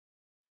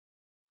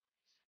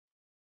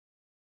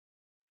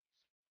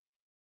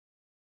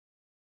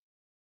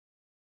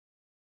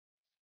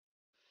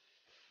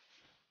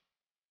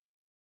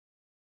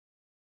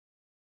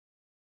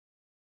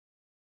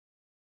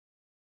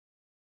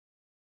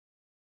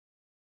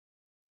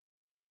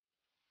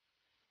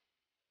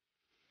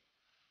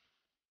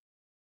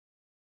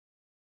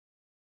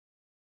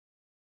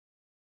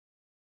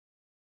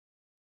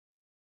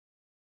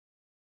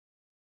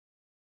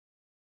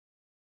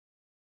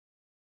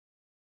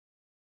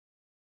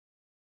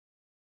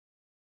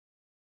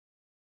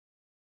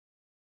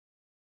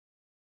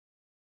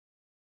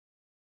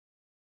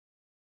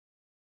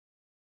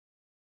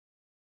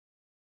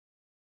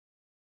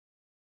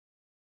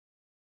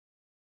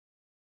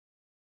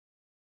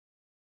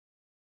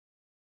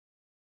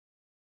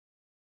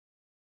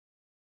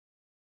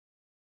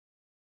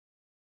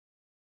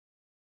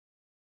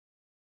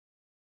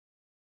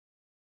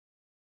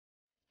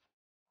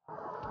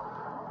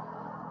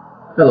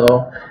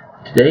Hello,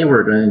 today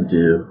we're going to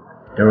do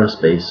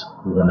Aerospace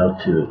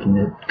 102,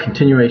 a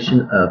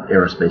continuation of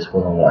Aerospace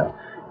 101,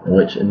 in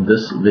which in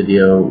this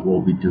video we'll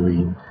be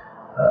doing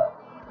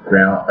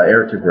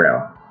air to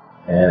ground.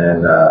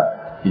 And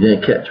if you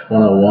didn't catch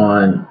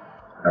 101,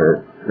 I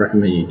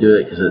recommend you do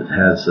it because it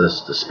has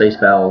the space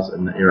valves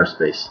and the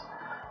aerospace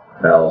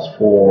valves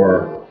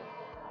for,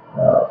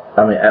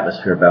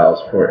 atmosphere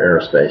valves for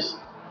aerospace,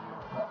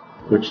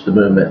 which the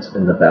movements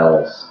in the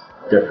valves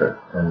different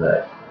than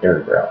the air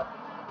to ground.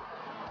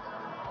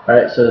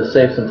 Alright, so to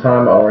save some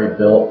time, I already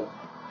built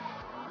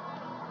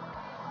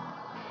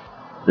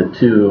the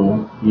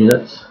two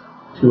units,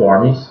 two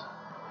armies.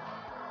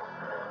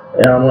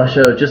 And I'm going to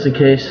show, just in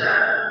case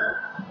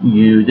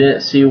you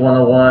didn't see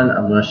 101,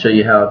 I'm going to show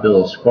you how to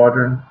build a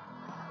squadron.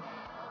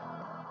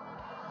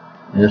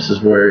 And this is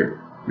where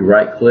you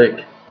right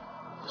click,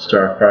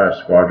 start a fire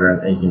squadron,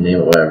 and you can name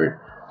it whatever.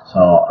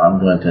 So I'm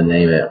going to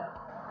name it,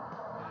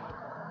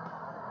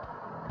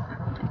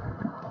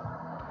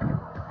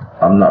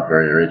 I'm not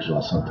very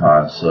original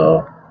sometimes,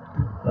 so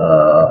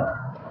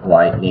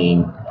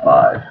Lightning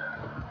 5.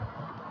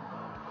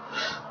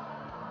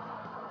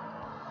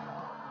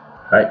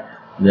 Alright,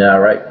 now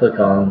right click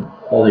on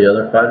all the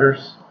other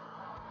fighters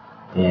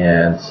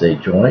and say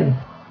join.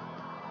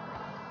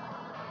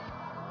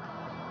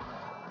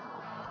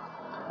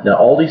 Now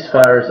all these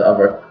fighters, I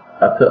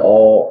put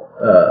all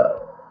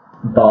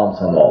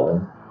bombs on all of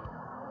them.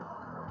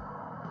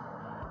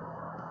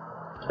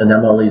 And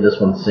I'm going to leave this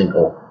one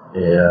single,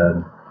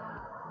 and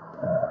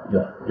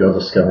you'll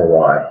discover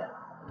why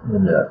in a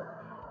minute.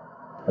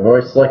 I've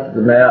already selected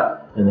the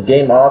map. In the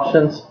game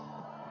options,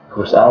 of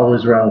course, I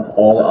always run with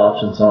all the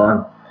options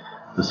on.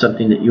 But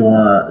something that you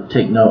want to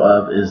take note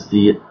of is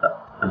the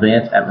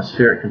advanced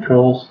atmospheric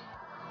controls,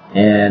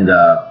 and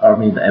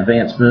the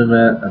advanced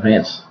movement,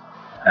 advanced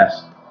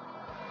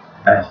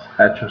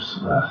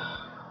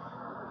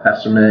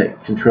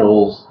astronomic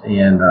controls,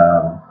 and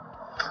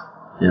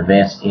the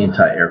advanced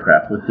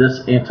anti-aircraft. With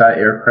this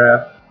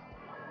anti-aircraft,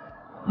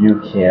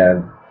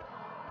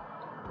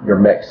 your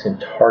mechs can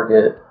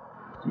target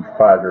the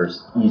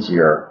fighters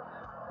easier,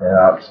 and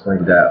I'll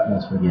explain that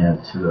once we get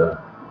into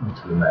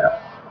the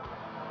map.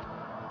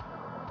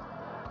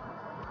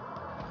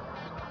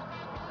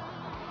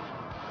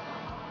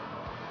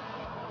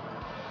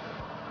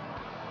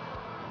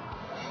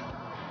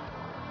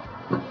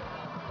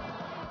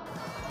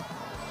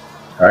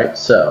 Alright,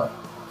 so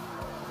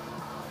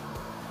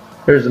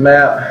here's the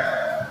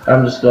map.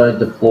 I'm just going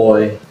to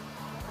deploy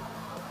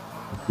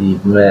the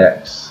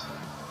mechs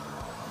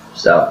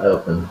just out in the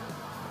open.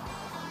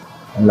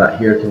 I'm not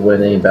here to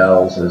win any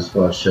battles. I just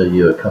want to show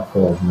you a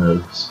couple of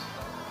moves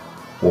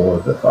for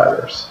the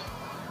fighters.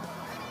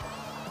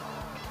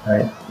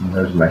 Alright,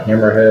 there's my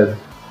hammerhead.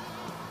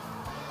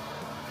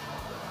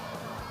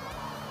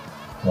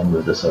 I'll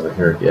move this over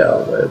here to get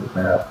out of the way of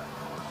the map.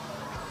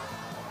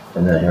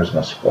 And then here's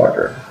my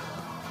squadron.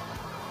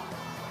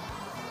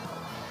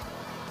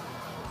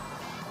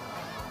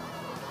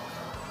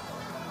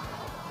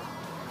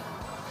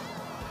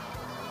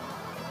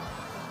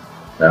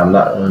 Now I'm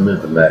not going to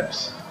move the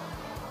mechs.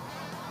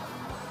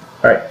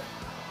 Alright.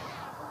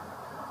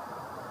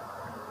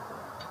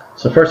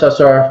 So first I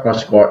start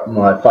off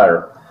my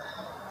fighter.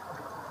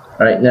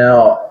 Alright,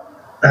 now,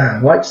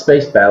 like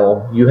Space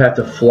Battle, you have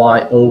to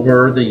fly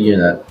over the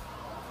unit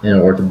in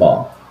order to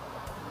bomb.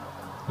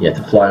 You have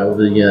to fly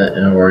over the unit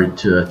in order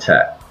to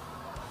attack.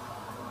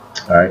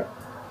 Alright.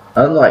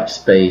 Unlike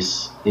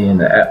space in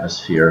the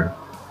atmosphere,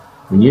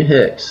 when you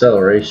hit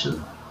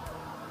acceleration,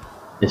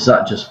 it's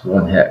not just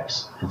one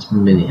hex, it's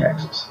many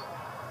hexes.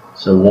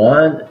 So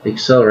one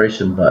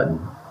acceleration button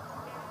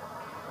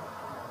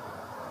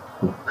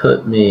will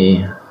put me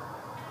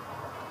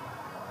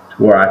to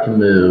where I can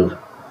move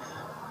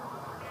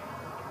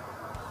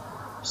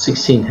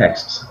 16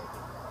 hexes.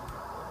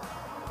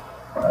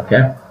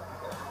 Okay?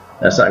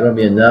 That's not going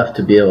to be enough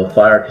to be able to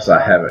fire because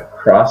I haven't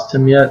crossed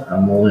him yet.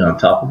 I'm only on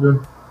top of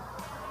him.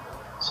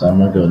 So I'm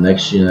going to go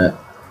next unit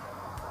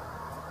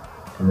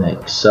and then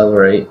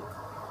accelerate.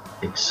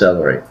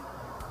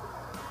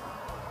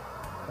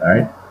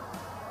 Alright,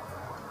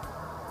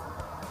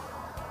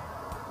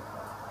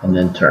 and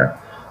then turn.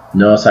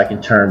 Notice I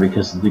can turn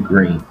because of the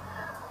green.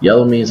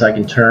 Yellow means I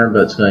can turn,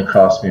 but it's going to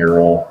cost me a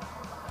roll.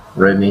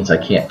 Red means I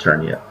can't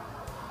turn yet.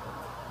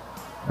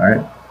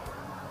 Alright,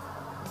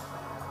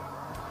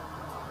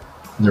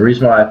 and the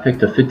reason why I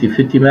picked a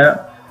 50-50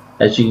 map,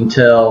 as you can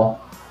tell,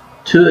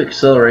 2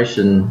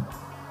 acceleration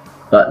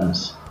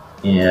buttons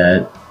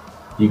and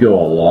you go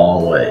a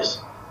long ways.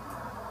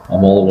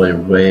 I'm all the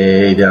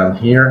way down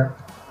here.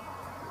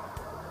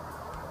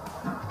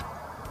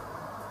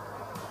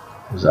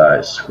 As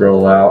I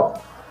scroll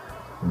out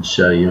and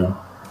show you,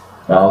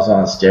 if I was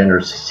on a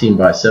standard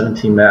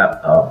 16x17 map,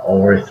 I've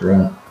already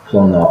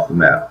flown off the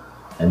map,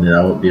 and then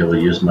I won't be able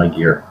to use my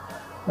gear,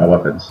 my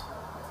weapons.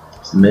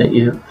 So the minute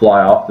you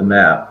fly off the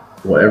map,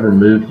 whatever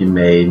move you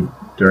made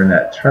during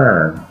that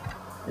turn,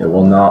 it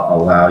will not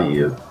allow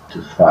you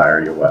to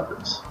fire your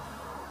weapons.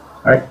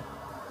 Alright,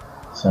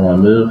 so I'm going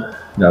to move.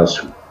 Now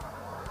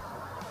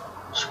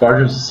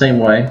Squadron's the same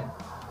way.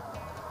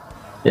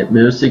 It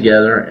moves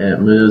together and it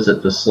moves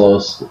at the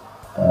slowest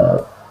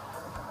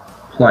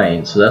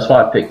plane. So that's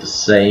why I picked the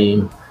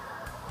same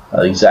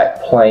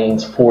exact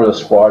planes for the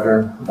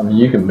squadron. I mean,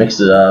 you can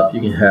mix it up.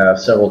 You can have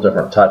several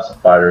different types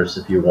of fighters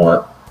if you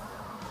want.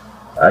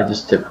 I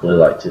just typically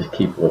like to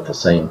keep with the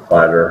same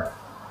fighter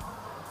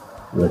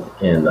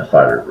within the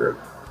fighter group.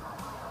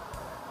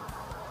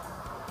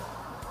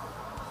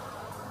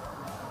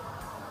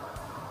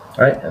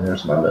 Alright, and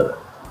there's my motor.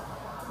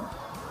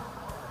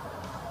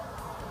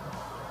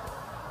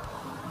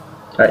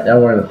 Alright, now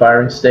we're in the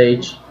firing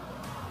stage.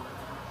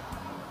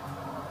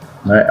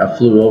 Alright, I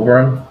flew over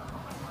him.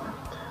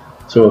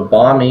 So with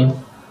bombing,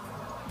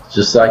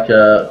 just like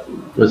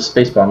with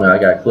space bombing, I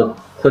gotta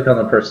click on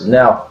the person.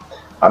 Now,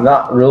 I'm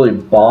not really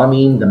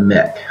bombing the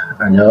mech.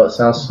 I know it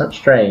sounds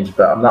strange,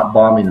 but I'm not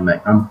bombing the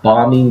mech. I'm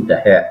bombing the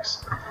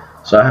hex.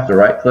 So I have to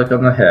right click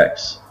on the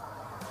hex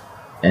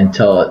and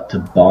tell it to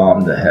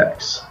bomb the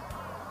hex.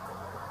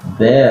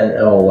 Then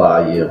it will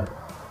allow you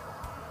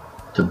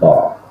to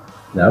bomb.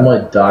 Now I'm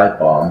going to dive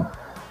bomb.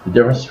 The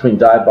difference between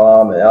dive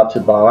bomb and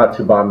altitude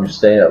bomb, you're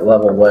staying at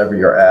level whatever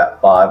you're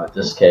at, 5 in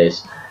this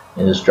case,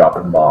 and just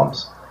dropping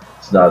bombs.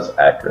 It's not as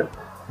accurate.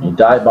 When you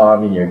dive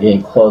bombing, you're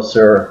getting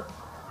closer,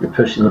 you're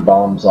pushing the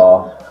bombs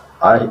off.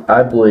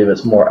 I believe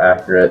it's more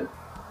accurate.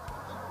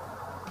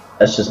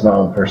 That's just my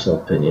own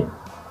personal opinion.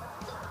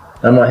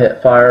 I'm going to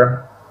hit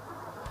fire,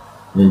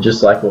 and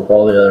just like with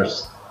all the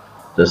others,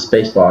 the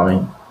space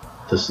bombing,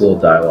 this little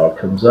dialogue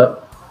comes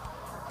up.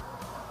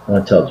 I'm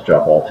going to tell it to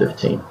drop all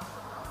 15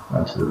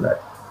 onto the mech.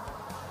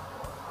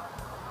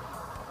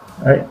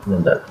 Alright, and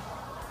then done.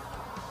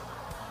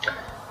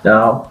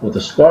 Now, with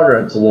the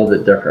squadron, it's a little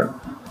bit different.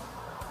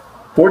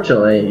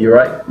 Fortunately,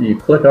 you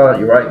click on it,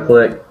 you right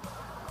click,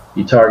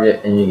 you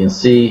target, and you can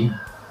see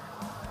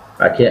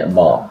I can't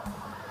bomb.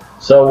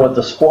 So with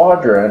the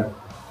squadron,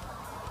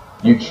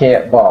 you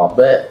can't bomb.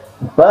 But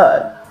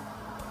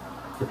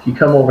if you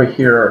come over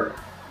here,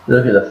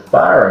 look at the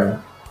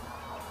firing,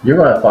 you're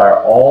going to fire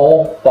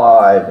all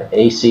 5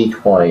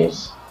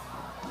 AC-20s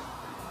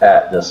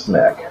at this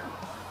mech.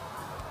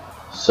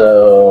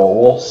 So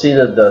we'll see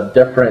the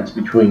difference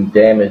between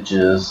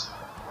damages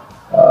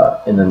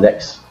in the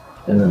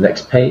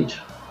next page,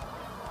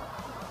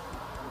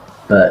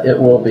 but it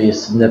will be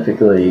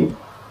significantly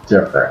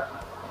different.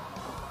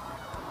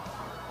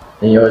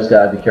 And you always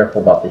got to be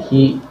careful about the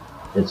heat.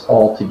 It's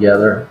all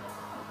together.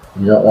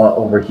 You don't want to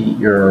overheat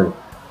your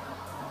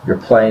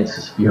planes,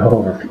 because if you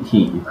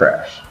overheat, you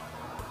crash.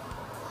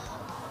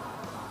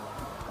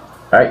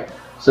 Alright,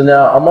 so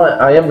now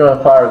I am going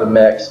to fire the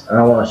mechs, and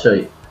I want to show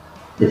you.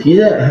 If you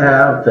didn't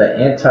have the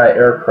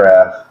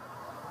anti-aircraft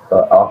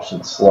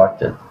option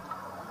selected,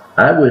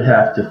 I would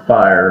have to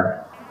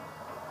fire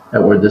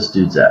at where this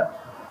dude's at,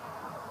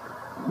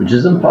 which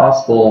is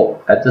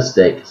impossible at this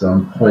state because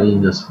I'm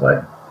pointing this way.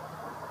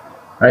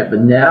 Alright, but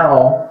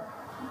now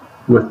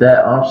with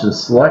that option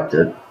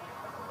selected,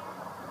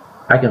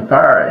 I can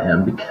fire at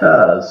him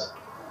because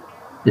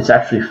it's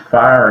actually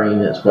firing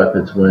its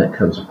weapons when it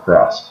comes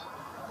across.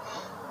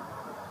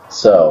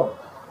 So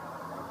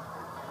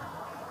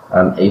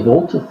I'm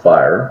able to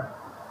fire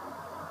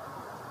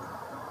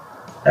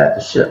at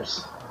the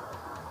ships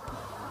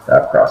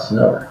without crossing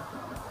over.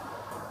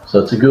 So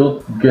it's a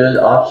good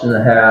option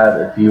to have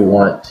if you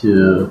want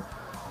to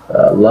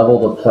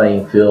level the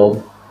playing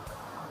field.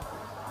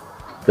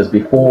 Because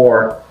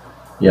before,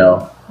 you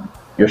know,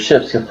 your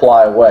ships can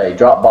fly away,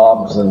 drop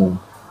bombs, and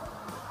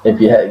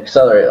if you had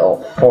accelerate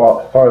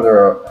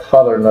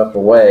farther enough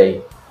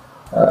away,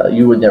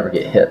 you would never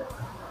get hit.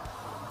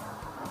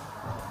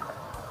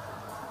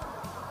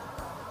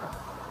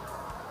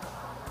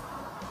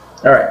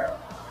 Alright,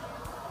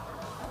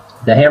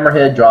 the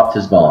hammerhead dropped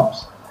his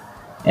bombs,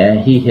 and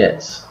he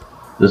hits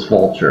this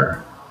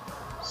vulture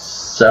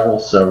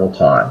several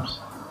times.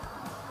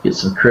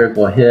 Gets some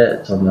critical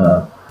hits on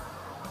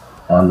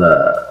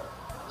the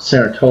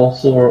center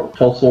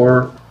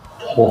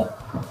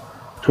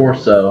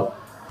torso,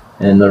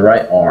 and the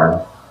right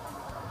arm,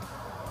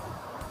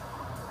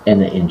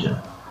 and the engine.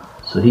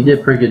 So he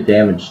did pretty good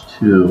damage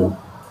to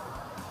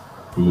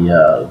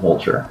the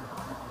vulture.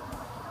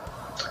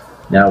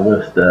 Now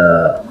with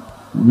the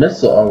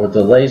missile, or with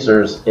the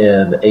lasers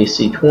in the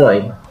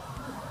AC-20,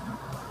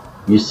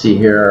 you see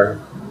here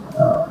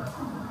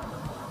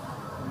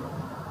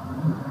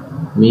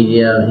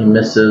medium, he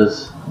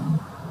misses.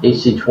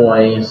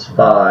 AC-20s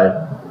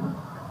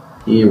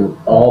 5, he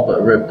all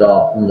but ripped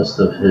off most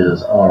of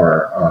his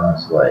armor on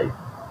his leg.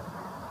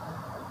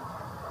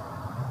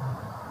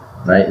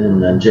 Right,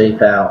 and then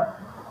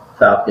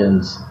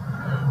Falcons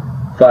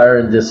fire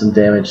and did some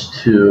damage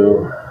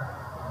to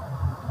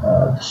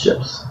the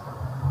ships,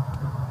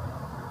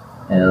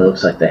 and it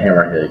looks like the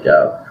hammerhead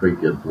got a pretty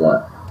good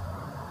blunt.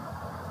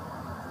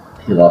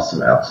 He lost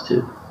some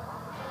altitude.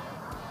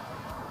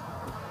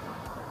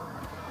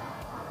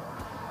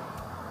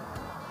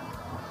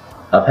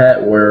 I've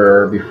had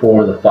where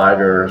before the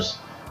fighters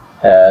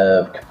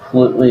have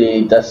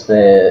completely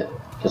decimated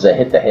because they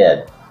hit the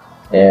head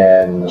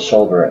and the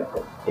shoulder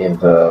and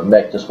the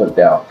mech just went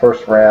down.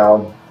 First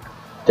round,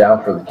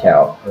 down for the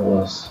count. It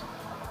was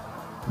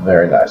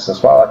very nice.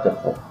 That's why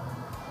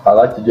I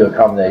like to do a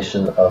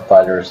combination of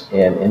fighters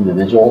and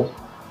individuals,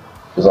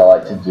 because I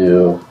like to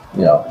do,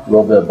 you know, a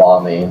little bit of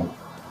bombing,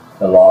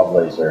 a lot of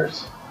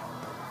lasers,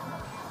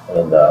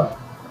 and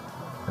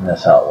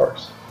that's how it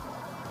works.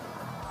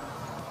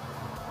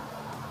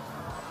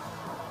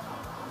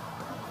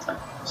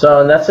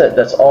 So, and that's it.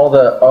 That's all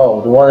the.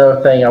 Oh, the one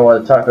other thing I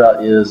want to talk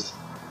about is,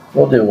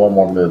 we'll do one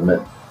more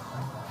movement.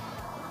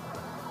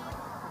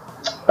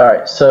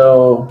 Alright,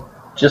 so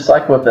just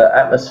like with the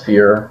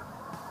atmosphere,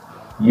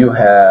 you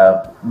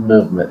have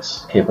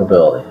movements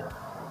capability,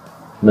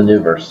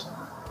 maneuvers.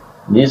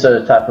 And these are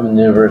the type of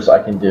maneuvers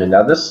I can do.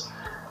 Now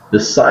the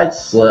side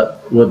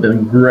slip would have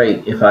been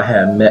great if I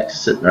had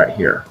mechs sitting right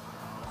here,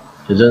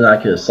 because then I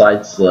could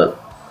side slip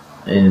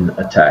and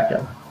attack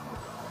him.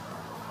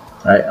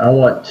 Alright, I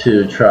want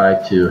to try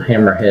to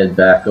hammerhead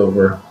back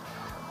over,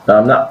 but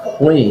I'm not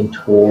pointing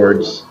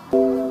towards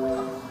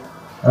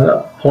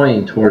the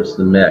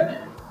mech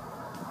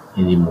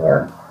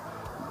anymore.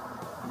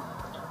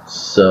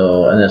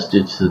 So, and that's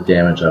due to the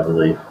damage, I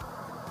believe.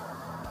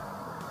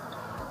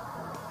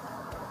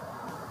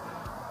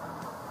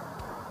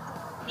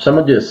 So I'm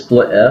gonna do a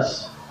split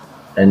S,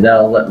 and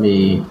that will let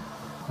me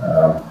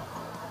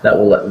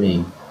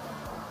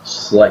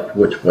select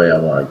which way I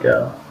want to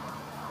go.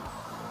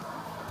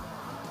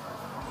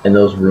 And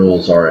those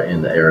rules are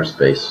in the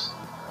Aerospace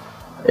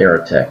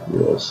Aerotech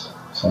rules.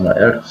 So I'm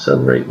gonna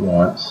accelerate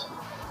once,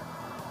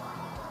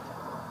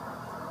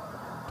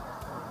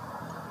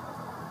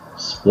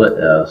 split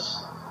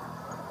S,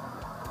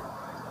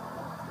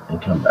 and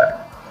come back.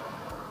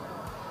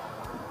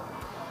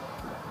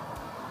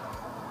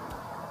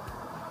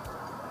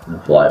 And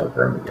fly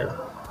over him again.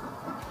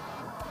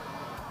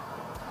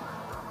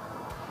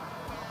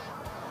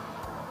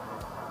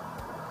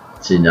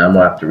 See, now I'm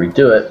going to have to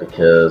redo it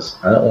because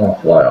I don't want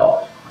to fly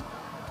off.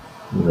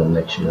 I'm going to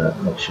make sure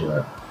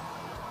that.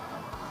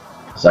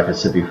 Because like I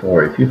said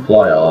before, if you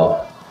fly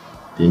off,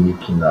 then you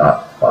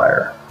cannot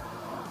fire.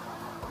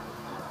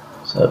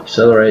 So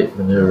accelerate,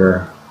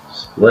 maneuver,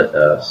 split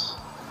S.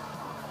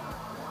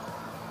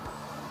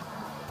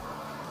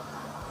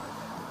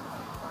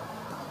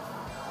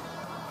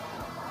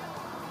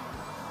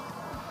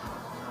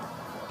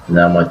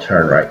 Now I'm going to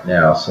turn right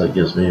now, so it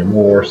gives me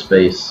more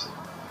space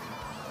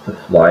to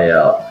fly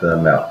out the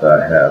amount that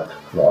I have to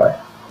fly.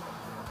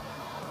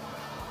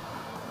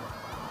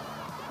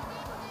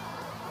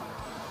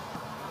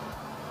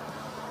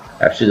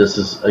 Actually, this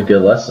is a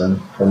good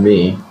lesson for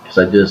me, because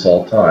I do this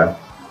all the time.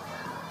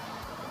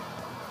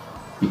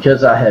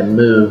 Because I had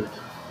moved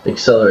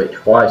accelerate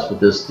twice with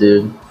this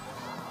dude,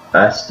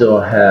 I still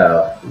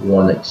have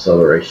one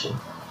acceleration.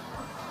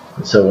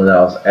 And so when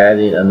I was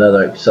adding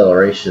another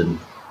acceleration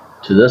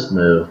to this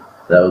move,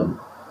 that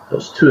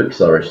was two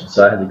accelerations,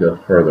 so I had to go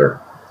further.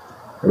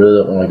 I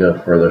really don't want to go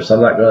further, so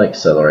I'm not going to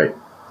accelerate.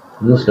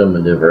 I'm just going to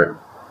maneuver it.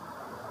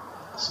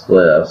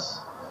 Split S,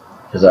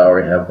 because I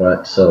already have one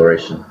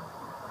acceleration.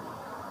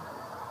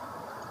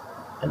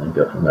 And then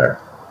go from there.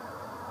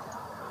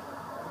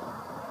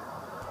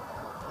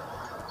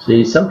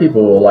 See, some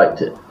people will like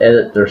to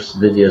edit their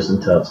videos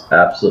until it's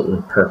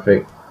absolutely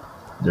perfect.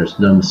 There's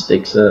no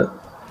mistakes in it.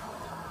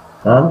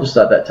 I'm just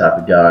not that type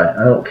of guy.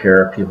 I don't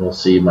care if people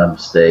see my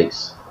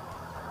mistakes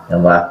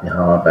and laugh behind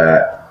my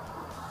back.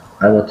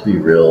 I want to be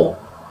real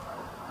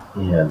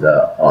and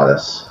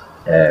honest,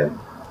 and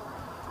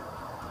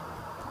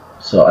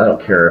so I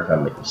don't care if I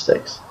make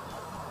mistakes.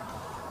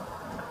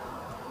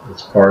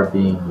 It's part of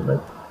being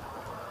human.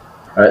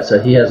 Alright, so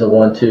he has a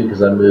 1-2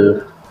 because I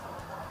moved.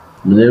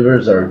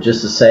 Maneuvers are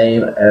just the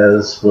same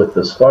as with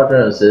the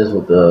squadron as it is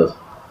with the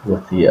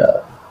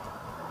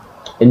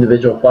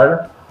individual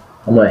fighter.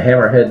 I'm going to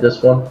hammerhead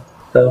this one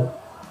though,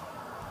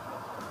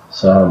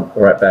 so I'm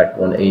right back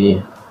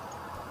 180.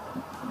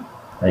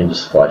 I can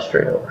just fly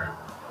straight over,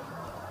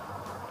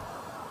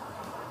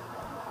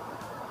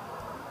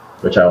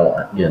 which I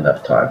won't get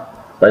enough time.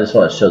 But I just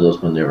want to show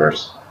those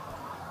maneuvers,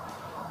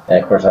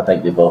 and of course I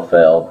think they both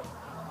failed.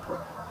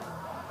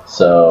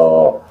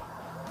 So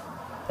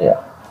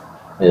yeah,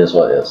 it is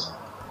what it is.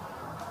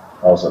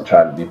 I wasn't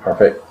trying to be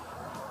perfect.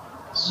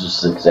 This is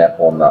just an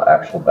example, not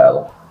actual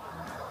battle.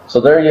 So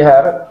there you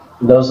have it.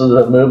 Those are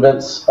the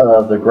movements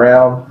of the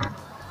ground.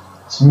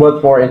 It's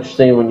much more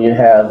interesting when you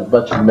have a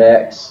bunch of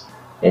mechs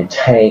and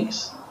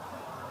tanks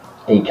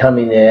and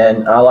coming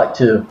in. I like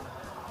to,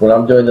 when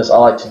I'm doing this, I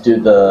like to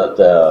do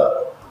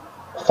the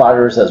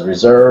fighters as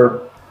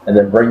reserve and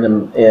then bring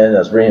them in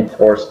as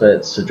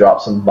reinforcements to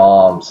drop some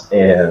bombs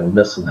and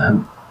missile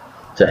them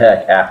to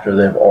heck after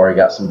they've already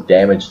got some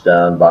damage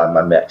done by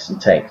my mechs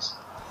and tanks.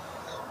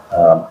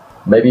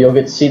 Maybe you'll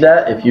get to see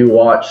that if you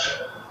watch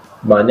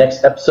my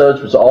next episodes,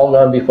 which is all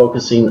going to be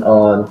focusing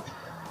on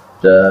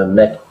the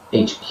mech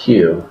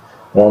HQ.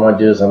 What I'm going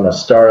to do is I'm going to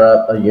start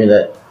up a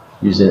unit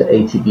using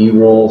ATB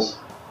rules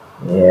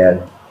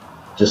and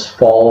just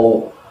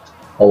follow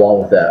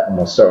along with that. I'm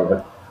going to start with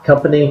a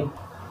company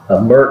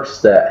of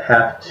mercs that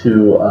have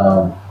to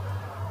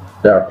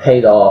that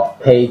are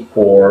paid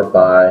for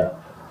by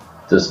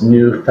this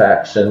new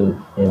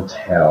faction in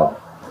town.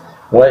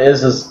 What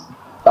is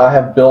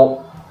I'm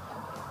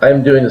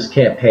doing this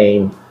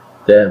campaign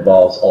that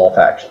involves all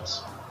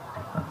factions.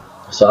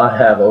 So I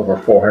have over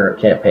 400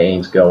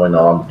 campaigns going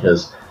on,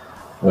 because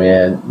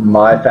when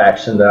my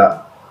faction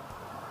that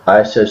I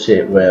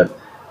associate with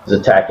is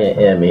attacking an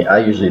enemy, I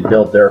usually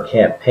build their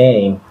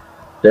campaign,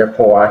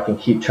 therefore I can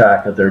keep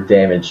track of their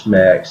damaged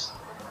mechs,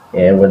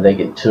 and when they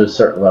get to a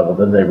certain level,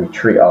 then they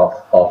retreat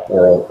off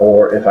world,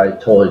 or if I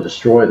totally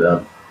destroy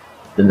them,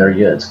 then their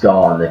unit's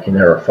gone, they can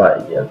never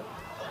fight again.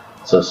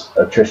 So it's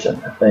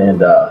attrition.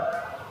 And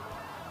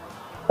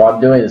what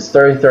I'm doing is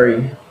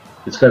 30-30.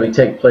 It's going to be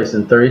taking place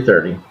in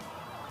 30-30.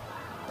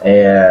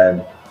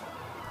 And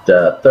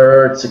the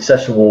third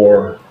succession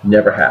war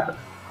never happened.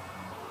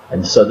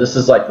 And so this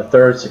is like the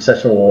third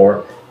succession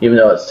war, even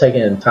though it's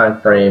taken in the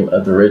time frame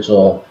of the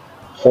original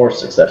fourth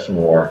succession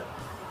war.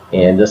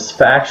 And this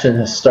faction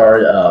has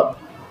started up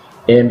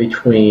in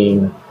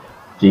between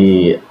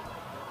the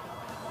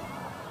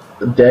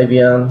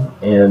Deviant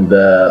and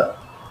the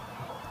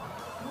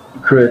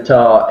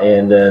Cruita,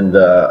 and then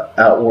the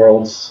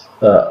Outworlds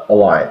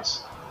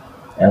Alliance.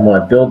 And I'm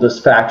going to build this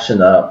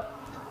faction up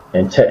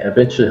and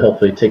eventually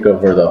hopefully take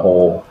over the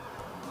whole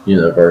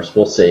universe.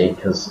 We'll see,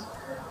 because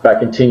if I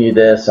continue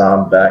this,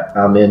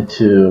 I'm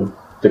into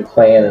the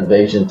clan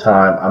invasion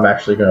time. I'm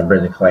actually going to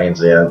bring the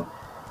clans in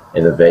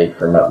and invade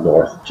from up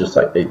north, just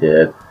like they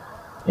did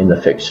in the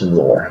fiction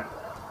lore.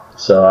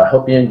 So I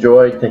hope you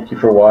enjoyed. Thank you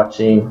for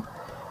watching,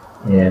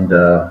 and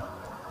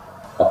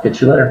I'll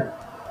catch you later.